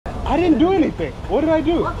I didn't do anything. What did I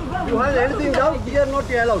do? You have anything down, here not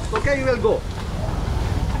allowed. Okay, you will go.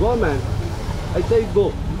 Go, man. I say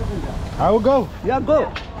go. I will go. Yeah, go.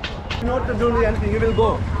 Not to do anything, you will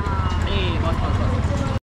go.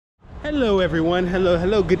 Hello everyone,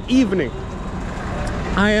 hello, good evening.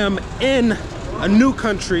 I am in a new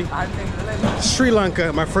country, Sri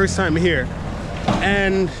Lanka, my first time here.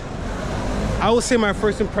 And I would say my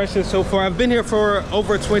first impression so far, I've been here for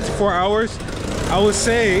over 24 hours. I would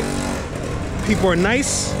say people are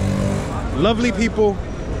nice, lovely people.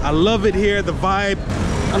 I love it here, the vibe.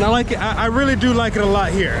 And I like it, I really do like it a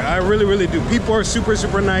lot here. I really do. People are super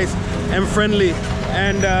nice and friendly.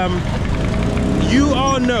 And you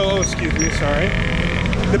all know, oh, excuse me, sorry.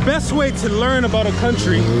 The best way to learn about a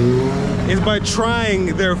country is by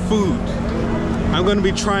trying their food. I'm gonna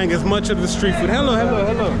be trying as much of the street food. Hello.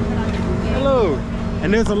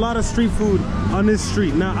 And there's a lot of street food on this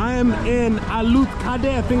street. Now I am in Aluth Kade,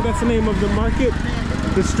 I think that's the name of the market,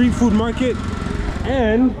 the street food market.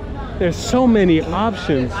 And there's so many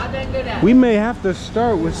options. We may have to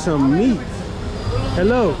start with some meat.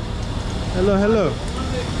 Hello.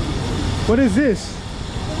 What is this?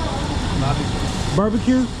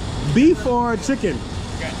 Barbecue? Beef or chicken?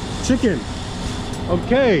 Chicken.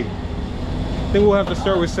 Okay. I think we'll have to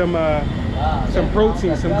start with some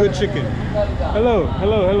protein, some good chicken. Hello.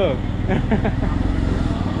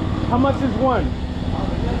 How much is one?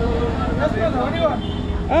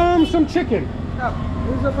 Some chicken.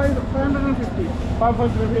 This is a 550.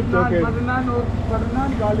 550, okay. Butter naan,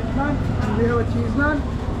 garlic naan, and we have a cheese naan.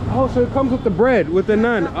 Oh, so it comes with the bread, with the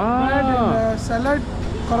naan. Bread and salad,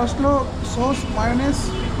 coleslaw, sauce, mayonnaise.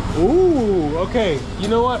 Ooh, okay. You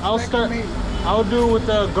know what? I'll do it with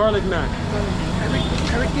the garlic naan.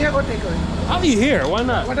 Have it here or take away? I'll eat here, why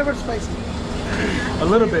not? Whatever spicy. A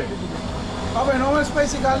little bit. How about normal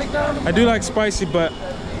spicy garlic naan? I do like spicy, but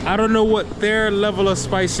I don't know what their level of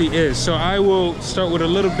spicy is. So I will start with a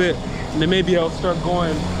little bit, and then maybe I'll start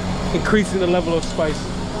increasing the level of spice.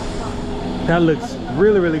 That looks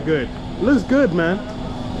really good. Looks good, man.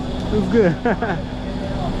 Looks good.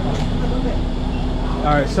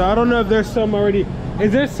 All right, so I don't know if there's some already.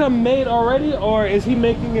 Is there some made already, or is he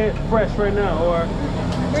making it fresh right now? Or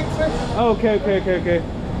Make fresh. oh, okay.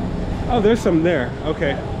 Oh, there's some there.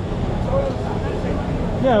 Okay.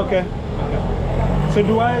 Yeah, okay. So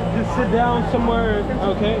do I just sit down somewhere?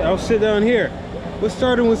 Okay, I'll sit down here. We're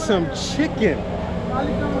starting with some chicken.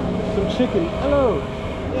 Some chicken. Hello.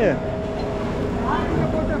 Yeah.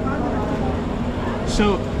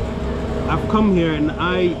 So I've come here and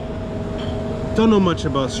I don't know much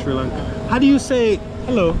about Sri Lanka. How do you say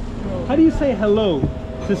hello? How do you say hello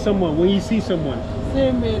to someone when you see someone?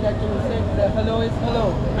 Same way that you said hello is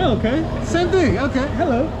hello. Oh, okay. Same thing. Okay.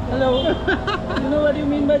 Hello. Hello. You know what you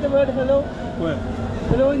mean by the word hello? What?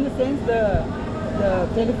 Hello in the sense the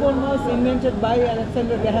telephone was invented by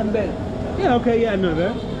Alexander Graham Bell. Yeah, okay, yeah, I know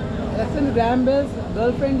that. Alexander Graham Bell's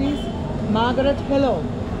girlfriend is Margaret Hello.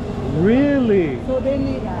 Really? So then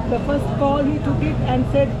the first call he took it and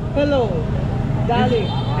said hello, darling.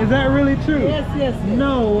 Is that really true? Yes.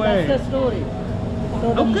 No way. That's the story.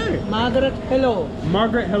 So okay. Margaret Hello.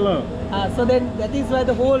 Margaret Hello. So then that is why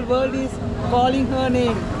the whole world is calling her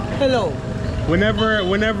name Hello.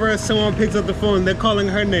 Whenever someone picks up the phone, they're calling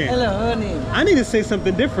her name. Hello, her name. I need to say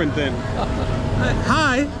something different then.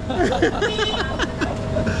 Hi.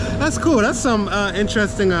 That's cool. That's some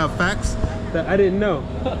interesting facts that I didn't know.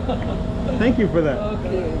 Thank you for that.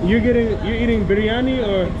 Okay. You're eating biryani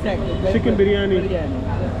or exactly. chicken biryani?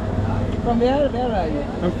 From where are you?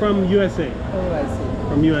 I'm from USA. Oh, I see.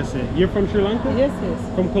 From USA. You're from Sri Lanka? Yes.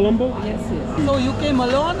 From Colombo? Yes. So you came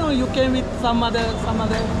alone or you came with some other?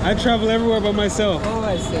 I travel everywhere by myself. Oh,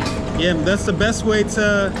 I see. Yeah, that's the best way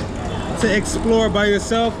to explore by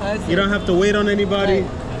yourself. You don't have to wait on anybody.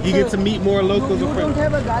 Right. You get to meet more locals. You don't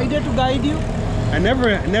have a guide to guide you? I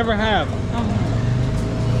never have.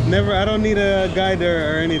 Never. I don't need a guide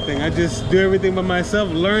or anything. I just do everything by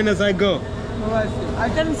myself. Learn as I go. Oh, I see. I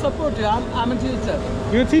can support you. I'm a teacher.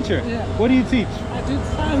 You're a teacher? Yeah. What do you teach? I teach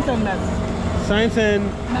science and maths. Science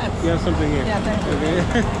and maths. You have something here. Yeah, thank you.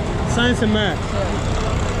 Okay. Science and math.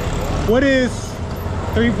 Yeah. What is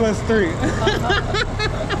 3 plus 3?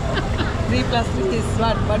 3 plus 3 is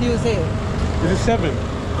what? What do you say? Is it 7?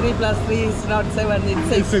 3 plus 3 is not 7, it's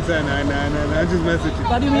 6. It's 6. No, I just messed with you.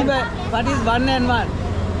 What do you mean by, what is 1 and 1?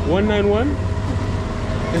 191?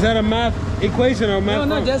 Is that a math equation or math?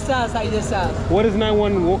 No, just ask, I just asked. What is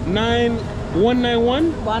 191?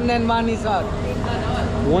 1 and 1 is what?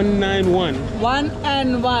 191. 1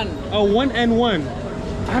 and 1. Oh, 1 and 1.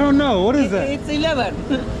 I don't know. What is that? It's 11.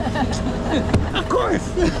 Of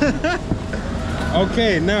course.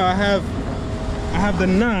 Okay, now I have the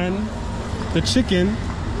naan, the chicken.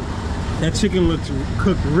 That chicken looks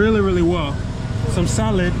cooked really, really well. Some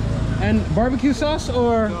salad and barbecue sauce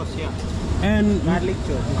or Sauce, yeah. and Garlic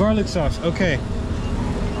sauce. garlic sauce. Okay.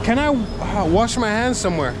 Can I wash my hands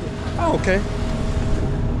somewhere? Oh, okay.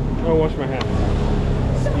 I'll wash my hands.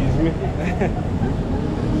 Excuse me.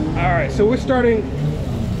 All right, so we're starting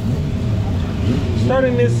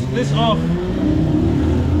this off.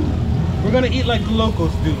 We're gonna eat like the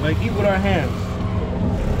locals do, like eat with our hands.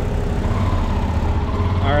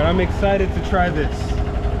 All right, I'm excited to try this.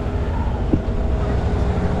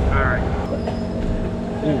 All right.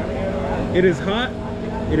 It is hot,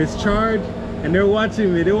 it is charged, and they're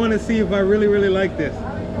watching me. They want to see if I really, really like this.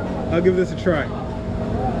 I'll give this a try.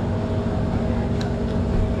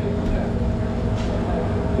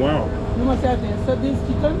 Wow. You must have tasted this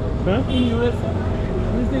chicken in US.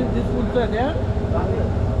 This food there?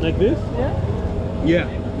 Like this? Yeah? Yeah,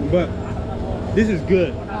 but this is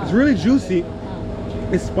good. It's really juicy.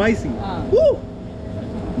 It's spicy. Woo!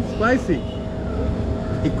 Spicy.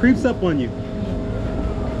 It creeps up on you.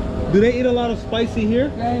 Do they eat a lot of spicy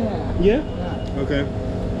here? Yeah. Yeah? Okay.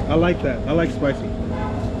 I like that. I like spicy.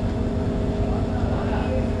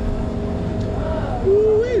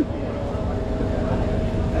 Woo-wee.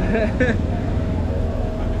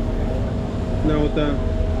 Now with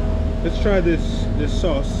let's try this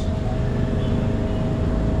sauce.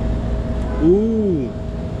 Ooh.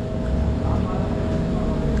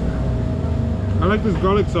 I like this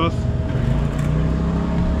garlic sauce.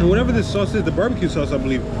 And whatever this sauce is, the barbecue sauce, I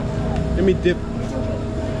believe. Let me dip.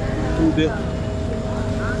 Let me dip.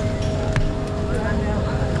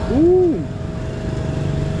 Ooh.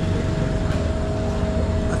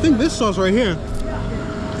 I think this sauce right here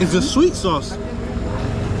is a sweet sauce.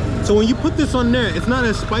 So when you put this on there, it's not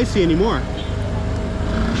as spicy anymore.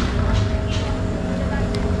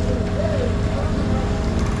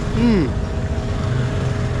 Mmm.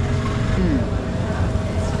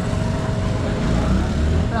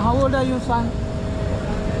 How old are you, son?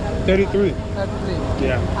 33. 33.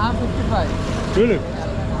 Yeah. I'm 55. Really?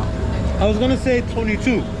 I was gonna say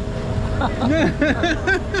 22.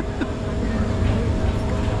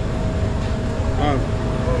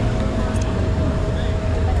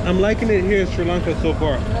 I'm liking it here in Sri Lanka so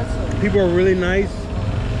far. People are really nice,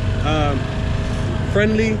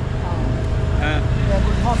 friendly. Good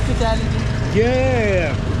hospitality.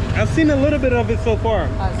 Yeah, I've seen a little bit of it so far,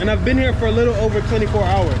 and I've been here for a little over 24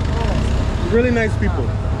 hours. Really nice people.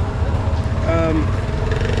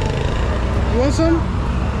 You want some?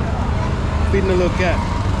 Feeding a little cat.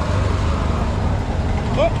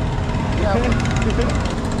 Oh.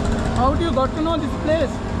 How do you got to know this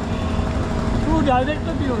place? Who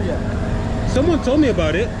directed you here? Someone told me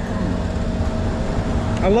about it.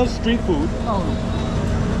 I love street food. Oh.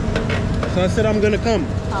 So I said I'm gonna come.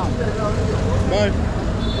 Bye.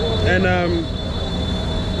 And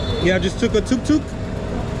yeah, I just took a tuk-tuk.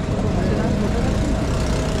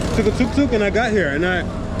 Took a tuk-tuk and I got here, and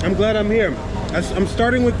I'm glad I'm here. I'm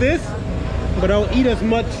starting with this, but I'll eat as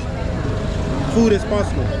much food as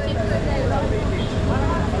possible.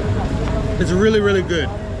 It's really, really good.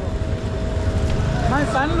 My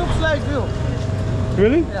son looks like you.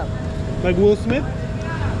 Really? Yeah. Like Will Smith?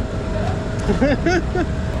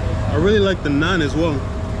 I really like the naan as well.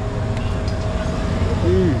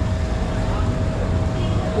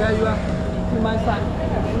 Yeah, you are my son.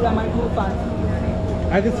 You are my two sons.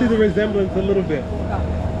 I can see the resemblance a little bit.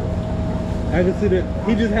 I can see that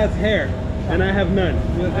he just has hair and I have none.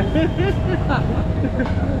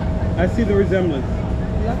 I see the resemblance.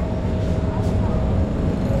 Yeah.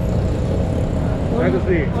 I can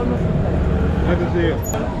see it. I can see it.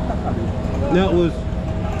 That was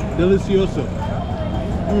delicioso.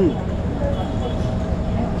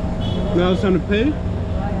 Now it's time to pay.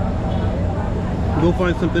 Go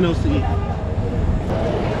find something else to eat.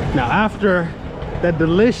 Now after that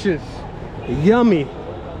delicious, yummy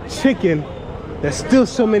chicken, there's still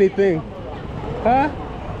so many things. Huh?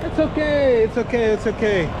 It's okay, it's okay, it's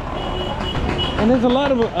okay. And there's a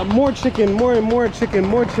lot of more chicken, more and more chicken,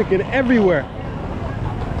 more chicken everywhere.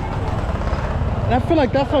 And I feel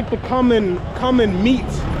like that's like the common meat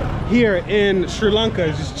here in Sri Lanka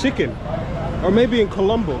is just chicken, or maybe in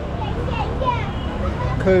Colombo.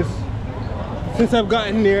 Because since I've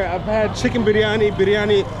gotten here, I've had chicken biryani,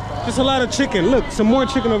 just a lot of chicken. Look, some more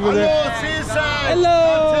chicken over there.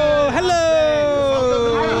 Hello, hello.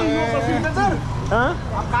 Huh?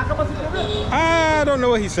 I don't know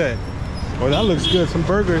what he said. Oh, that looks good. Some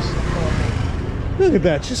burgers. Look at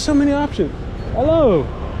that. Just so many options. Hello.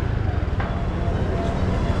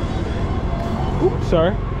 Oops,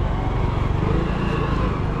 sorry.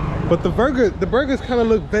 But the burgers kind of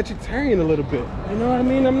look vegetarian a little bit. You know what I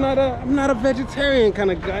mean? I'm not a vegetarian kind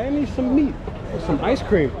of guy. I need some meat or some ice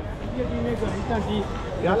cream.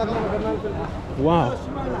 Wow.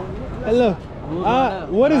 Hello.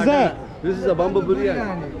 What is that? This is a bamboo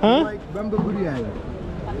biryani. Huh? Bamboo biryani.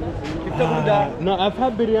 No, I've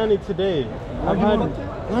had biryani today. I've had.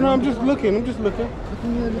 No, I'm just looking. Yeah.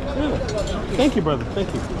 Thank you, brother.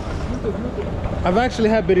 Thank you. I've actually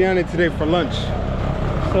had biryani today for lunch.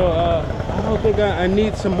 So I don't think I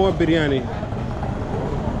need some more biryani.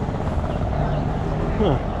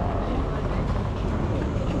 Huh.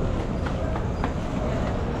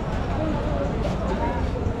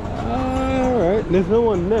 Alright, there's no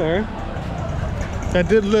one there. That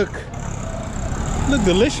did look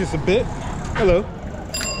delicious a bit. Hello.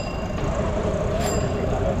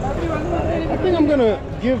 I think I'm gonna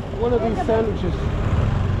give one of these sandwiches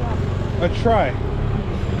a try.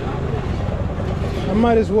 I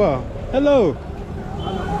might as well. Hello.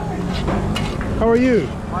 How are you?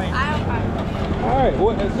 Fine. Alright,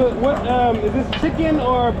 what is this chicken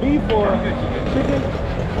or beef or chicken?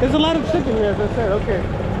 There's a lot of chicken here, as I said. Okay.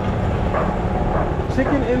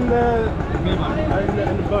 Chicken in the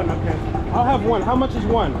bun, okay. I'll have one. How much is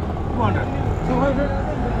one? 200.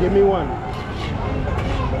 200? Give me one.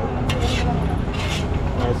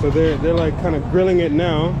 Alright, so they're like kind of grilling it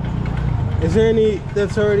now. Is there any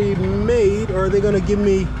that's already made, or are they gonna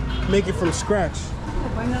make it from scratch?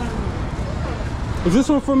 Is this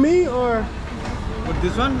one for me or? But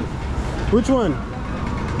this one? Which one?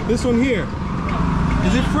 This one here.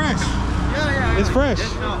 Is it fresh? Yeah. It's fresh.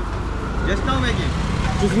 Just now making.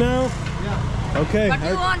 Just now? Yeah. Okay. What do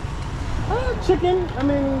you want? Chicken. I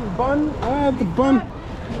mean bun. I have the bun.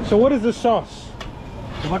 So what is the sauce?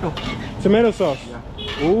 Tomato sauce.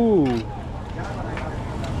 Yeah. Ooh.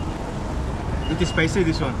 It is spicy,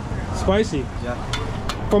 this one. Spicy. Yeah.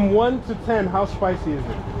 From 1 to 10, how spicy is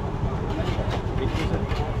it?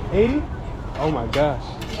 80? Oh my gosh.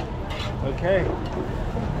 Okay.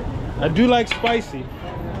 I do like spicy.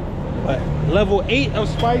 But level 8 of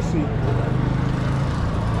spicy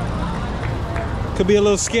could be a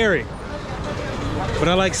little scary. But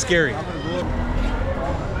I like scary.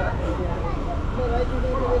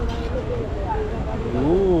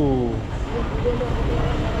 Ooh.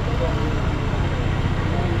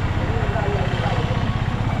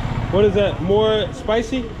 What is that? More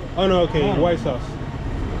spicy? Oh no, okay, white sauce.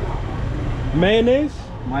 Mayonnaise?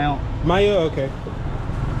 Mayo. Mayo, okay.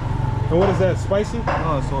 And what is that? Spicy?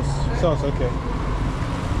 Oh, sauce. Sauce, okay.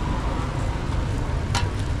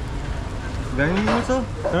 Dining also?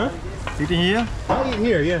 Huh? Eating here? I'll eat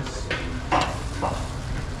here, yes.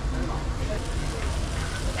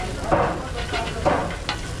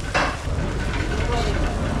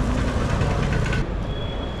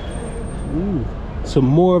 Ooh. Some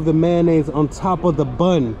more of the mayonnaise on top of the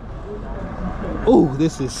bun. Ooh,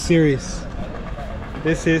 this is serious.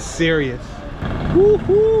 This is serious.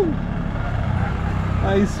 Woohoo!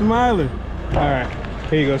 How you smiling? All right,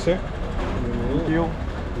 here you go, sir. Thank you.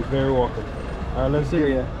 You're very welcome. All right, let's Sit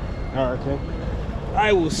here. All right, okay.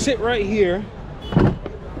 I will sit right here. All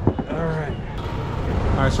right.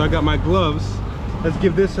 All right, so I got my gloves. Let's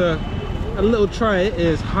give this a little try. It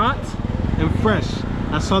is hot and fresh.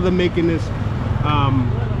 I saw them making this.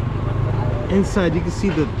 Inside, you can see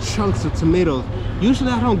the chunks of tomatoes.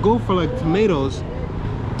 Usually, I don't go for like tomatoes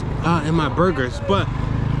in my burgers, but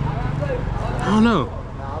I don't know.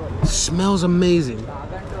 It smells amazing.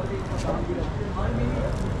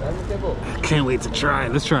 I can't wait to try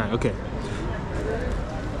it. Let's try it. Okay.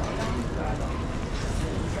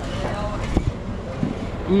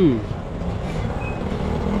 Mmm.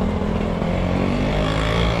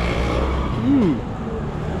 Mmm.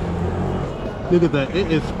 Look at that. It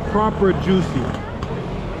is proper juicy.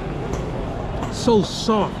 So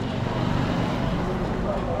soft.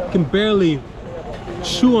 You can barely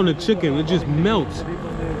chew on the chicken. It just melts.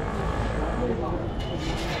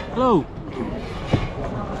 Hello.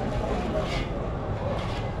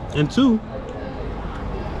 And two,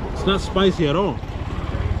 it's not spicy at all.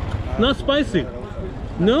 Not spicy.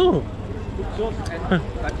 No. Huh?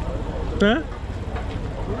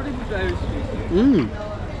 Mmm.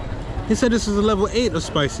 He said this is a level 8 of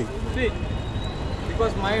spicy. See,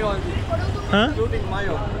 because mayo only. Huh? Including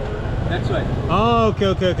mayo. That's why. Oh,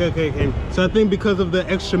 okay. So I think because of the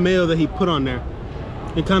extra mayo that he put on there,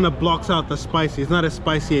 it kind of blocks out the spicy. It's not as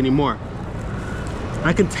spicy anymore.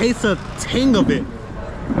 I can taste a tang of it,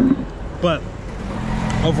 but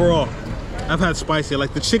overall, I've had spicy.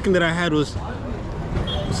 Like the chicken that I had was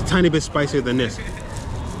a tiny bit spicier than this.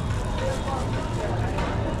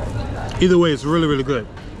 Either way, it's really, really good.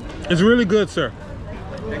 It's really good, sir.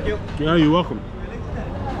 Thank you. Yeah, you're welcome.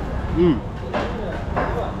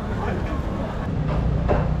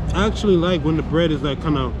 I actually like when the bread is like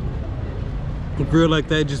kind of grilled like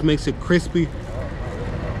that. It just makes it crispy.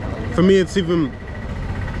 For me, it's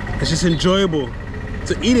just enjoyable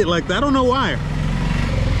to eat it like that. I don't know why.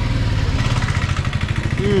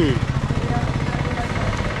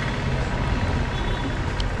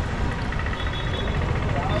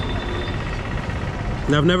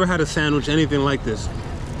 Now, I've never had a sandwich anything like this.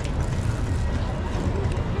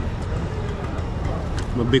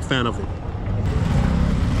 I'm a big fan of it.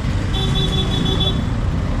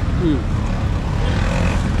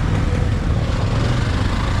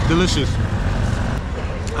 Delicious.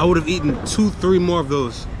 I would have eaten 2-3 more of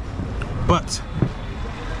those, but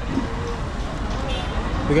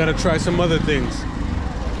we gotta try some other things.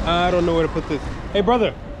 I don't know where to put this. Hey,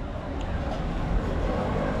 brother.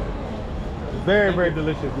 Very, very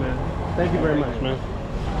delicious, man. Thank you very much, man.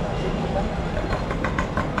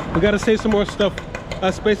 We gotta save some more stuff,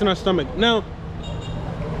 space in our stomach. Now,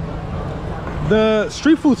 the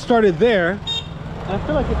street food started there. I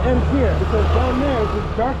feel like it ends here because down there is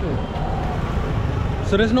just darkness.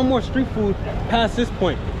 So there's no more street food past this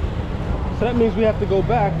point. So that means we have to go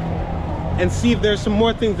back and see if there's some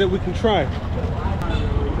more things that we can try.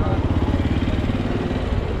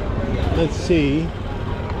 Let's see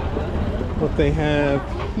what they have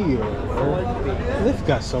here. They've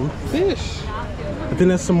got some fish. I think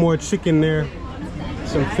there's some more chicken there,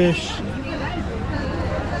 some fish.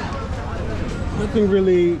 Nothing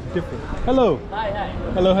really different. Hello. Hi, hi.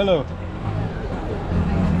 Hello, hello.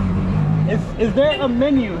 Is there a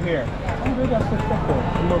menu here?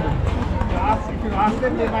 Ask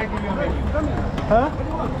them, they might give you a menu. Huh?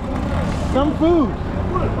 Some food.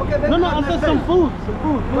 Okay, No, I said some food. Some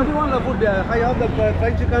food. What do you want the food there? I have the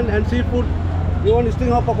fried chicken and seafood. You want sting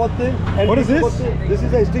hopper kotte? What is this? This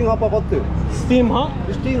is a sting hopper kotte. Steam hot?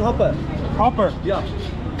 Sting hopper. Hopper. Yeah.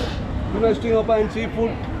 You know sting hopper and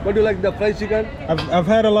seafood. What do you like, the fried chicken? I've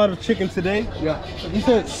had a lot of chicken today. Yeah. You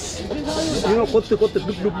said You know kotte, kotte,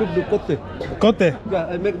 kotte. kote. Yeah,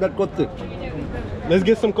 I make that kotte. Let's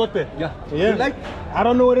get some kote. Yeah. Yeah. You like? I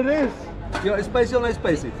don't know what it is. Yeah, spicy or not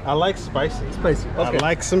spicy? I like spicy. Spicy. Okay. I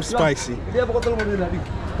like some spicy. Yeah.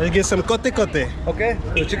 Let's get some kote kote. Okay.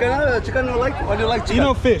 Chicken you like? What do you like chicken? You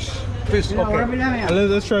know fish. Fish. Okay.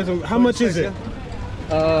 Let's try some. How much is it?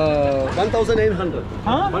 1,800.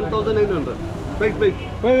 Huh? 1,800. Wait. Wait.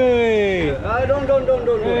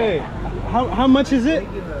 Don't. Hey. How much is it?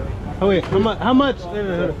 Oh wait. How much? How much?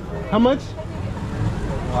 How much?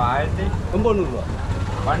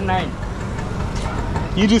 19.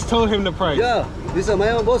 You just told him the price. Yeah. This is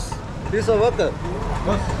my boss. This is a worker.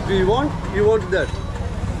 Boss. Do you want? You want that?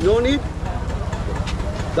 No need.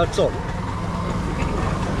 That's all.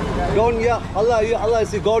 Don't, Allah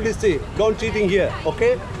see, God is see. Don't cheating here,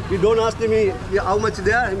 okay? You don't ask me how much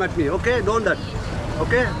there, him at me, okay? Don't that,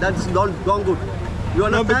 okay? That's don't good. You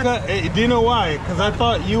No, understand? because do you know why? Because I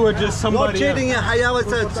thought you were just Not somebody cheating here. I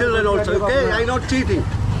have children also, okay? I not cheating.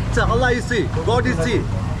 So Allah is see, God is see.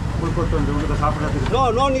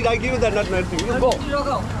 No need. I give you that nothing. You go.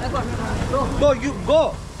 Go. You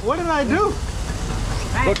go. What did I do?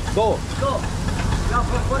 Go.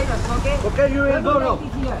 Okay, you will go now.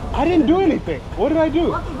 I didn't do anything. What did I do?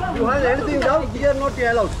 You have anything down, here not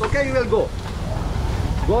allowed. Okay, you will go.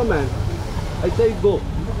 Go, man. I say go.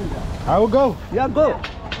 I will go. Yeah, go.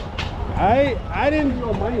 I didn't.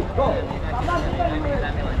 No money. Go.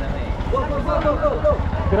 Go.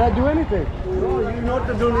 Did I do anything? No, you not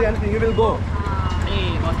do anything. You will go.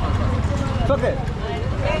 It's okay.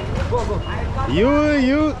 Go.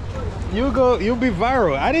 You go. You'll be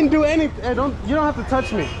viral. I didn't do anything. You don't have to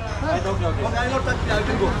touch me. Okay, I not touch you. I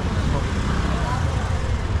will go.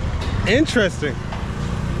 Interesting.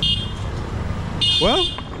 Well,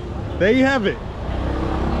 there you have it.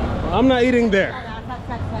 I'm not eating there.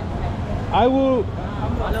 I will.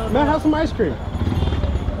 May I have some ice cream?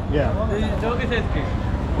 Yeah. Turkish ice cream.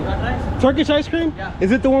 Turkish ice cream? Yeah.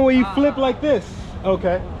 Is it the one where you flip like this?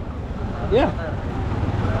 Okay. Yeah.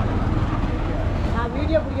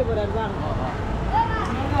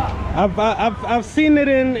 I've seen it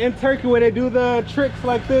in Turkey where they do the tricks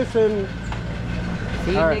like this and.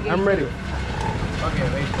 All right, I'm ready. Okay,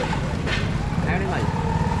 wait.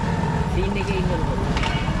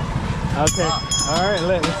 Okay. All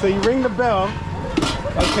right. So you ring the bell.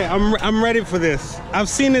 Okay, I'm ready for this. I've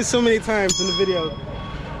seen this so many times in the video.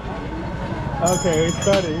 Okay, we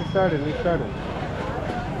started.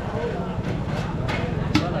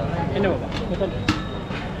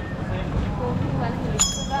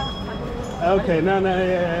 Okay, no,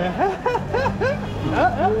 yeah.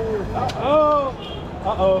 Oh.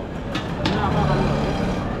 Uh-oh.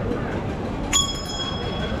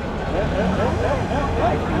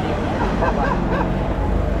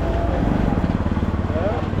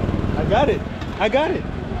 I got it. I got it.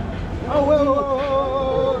 Oh, whoa, whoa, whoa,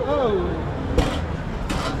 whoa, whoa.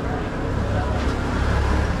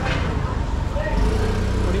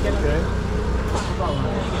 Okay.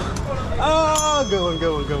 Oh, good one,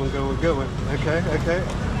 good one, good one, good one, good one. Okay, okay.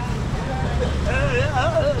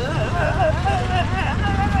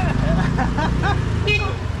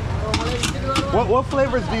 What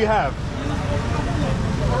flavors do you have?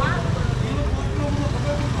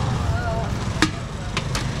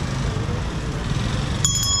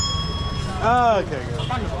 Oh, okay, good.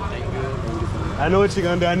 I know what you're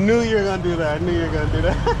gonna do. I knew you were gonna do that. I knew you were gonna do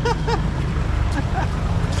that.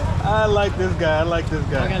 I like this guy. I like this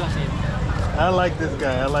guy. I like this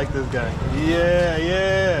guy. I like this guy. Yeah,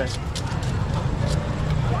 yeah.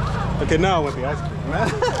 Okay, now I want the ice cream.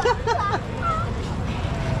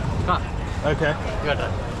 Okay.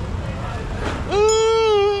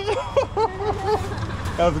 Ooh.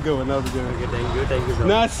 That was a good one. That was a good one. Okay, thank you. Thank you so much.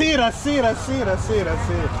 No, I see it. I see it. I see it. I see it. I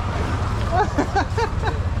see it.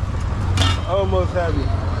 Almost happy.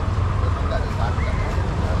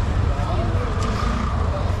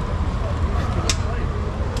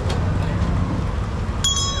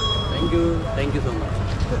 Thank you so much.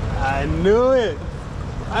 I knew it.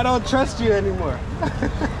 I don't trust you anymore.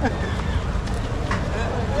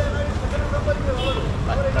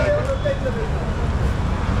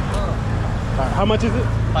 How much is it?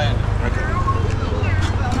 500. Okay.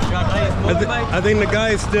 I think the guy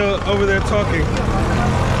is still over there talking.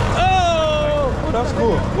 Oh, that's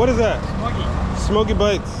cool. What is that? Smoky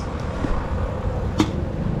bites.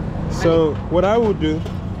 So what I will do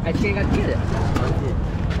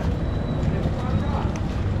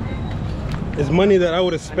is money that I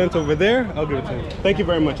would have spent over there, I'll give it to him. Thank you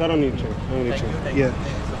very much. I don't need change. I don't need change. Yeah.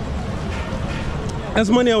 That's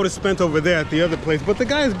money I would have spent over there at the other place, but the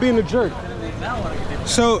guy is being a jerk.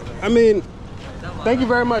 So, I mean, thank you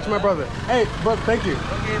very much, my brother. Hey, brother, thank you.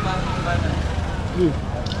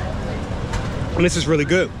 And this is really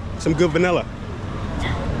good. Some good vanilla.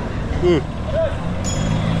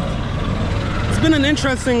 It's been an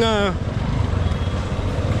interesting,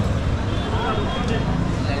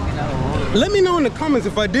 let me know in the comments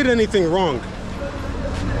if I did anything wrong.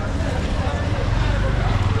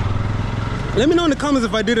 Let me know in the comments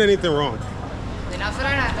if I did anything wrong.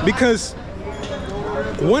 Because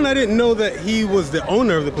one, I didn't know that he was the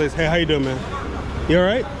owner of the place. Hey, how you doing, man? You all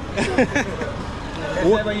right?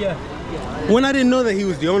 One, I didn't know that he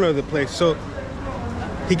was the owner of the place. So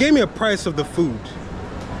he gave me a price of the food.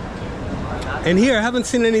 And here, I haven't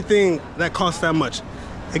seen anything that costs that much.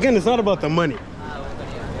 Again, it's not about the money.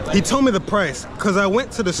 He told me the price because I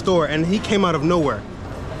went to the store and he came out of nowhere.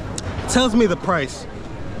 Tells me the price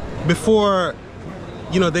before,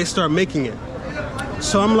 you know, they start making it.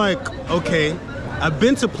 So I'm like, okay, I've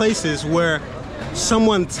been to places where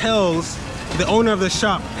someone tells the owner of the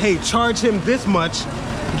shop, hey, charge him this much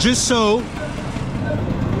just so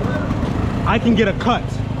I can get a cut.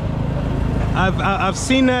 I've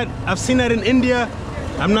seen that in India.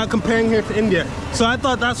 I'm not comparing here to India. So I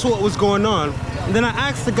thought that's what was going on. And then I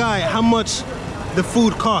asked the guy how much the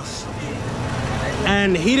food costs.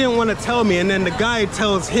 And he didn't want to tell me. And then the guy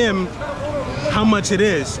tells him how much it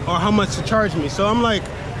is or how much to charge me. So I'm like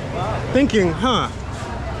thinking,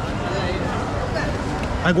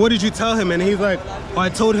 like, what did you tell him? And he's like, oh, I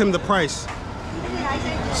told him the price.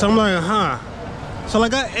 So I'm like, So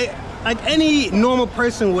like any normal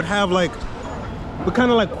person would have would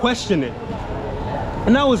kind of like question it.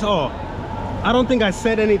 And that was all. I don't think I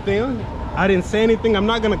said anything. I didn't say anything. I'm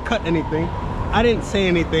not gonna cut anything. I didn't say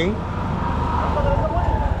anything.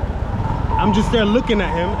 I'm just there looking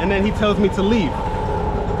at him, and then he tells me to leave.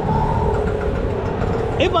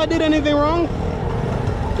 If I did anything wrong,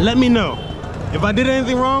 let me know. If I did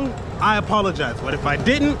anything wrong, I apologize. But if I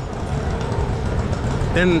didn't,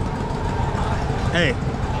 then hey,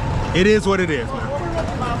 it is what it is, man.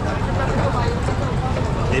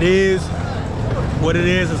 It is what it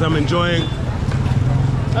is as I'm enjoying.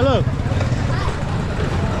 Hello.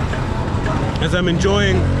 As I'm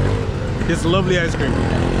enjoying this lovely ice cream.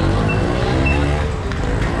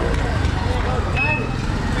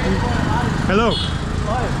 Hello.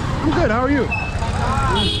 Hi. I'm good. How are you?